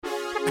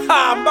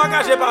Ha,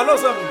 m'baka j'ai parlé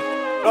ensemble.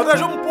 L'autre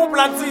jour, m'pompe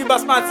la tire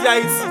Basmati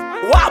Ayiti.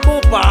 Wa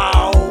bon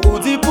pa. Ou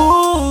di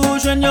pou,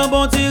 jeune yon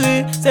bon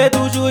tiri, c'est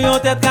toujours yon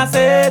tête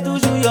cassée,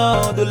 toujours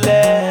yon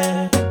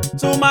douleur.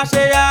 Sous marché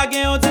y'a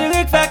gen yon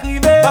tiri qui fait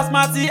criver.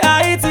 Basmati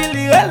Ayiti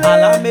li relè. À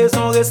la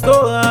maison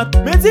restaurant,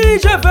 Mais dis,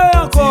 je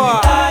veux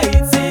encore.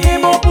 Ayiti.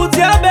 Et bon pour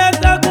diabète,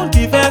 la compte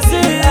qui fait si.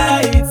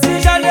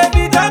 Ayiti. J'ai des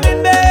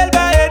vitamines B, elle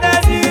va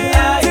énergie.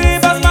 Tiri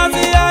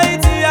Basmati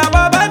Ayiti, a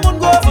babay moun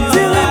go.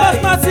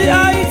 Tiri Basmati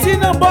Ayiti,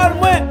 nan bol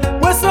mwen.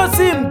 Mwen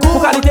senti m'goût.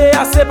 Pour qualité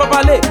assez pas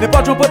parler.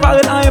 N'importe j'en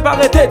préparer un pas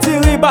arrêter.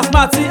 Tiri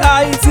Basmati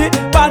Ayiti,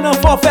 pas nan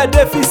forfait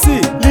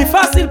déficit. Li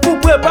facile pour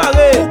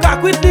préparer. Pour qu'à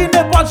cuit li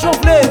n'importe j'en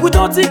vle. Ou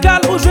ton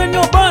tical ou jeune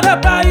yon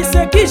bande, pas ici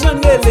qui j'en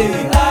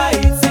relè.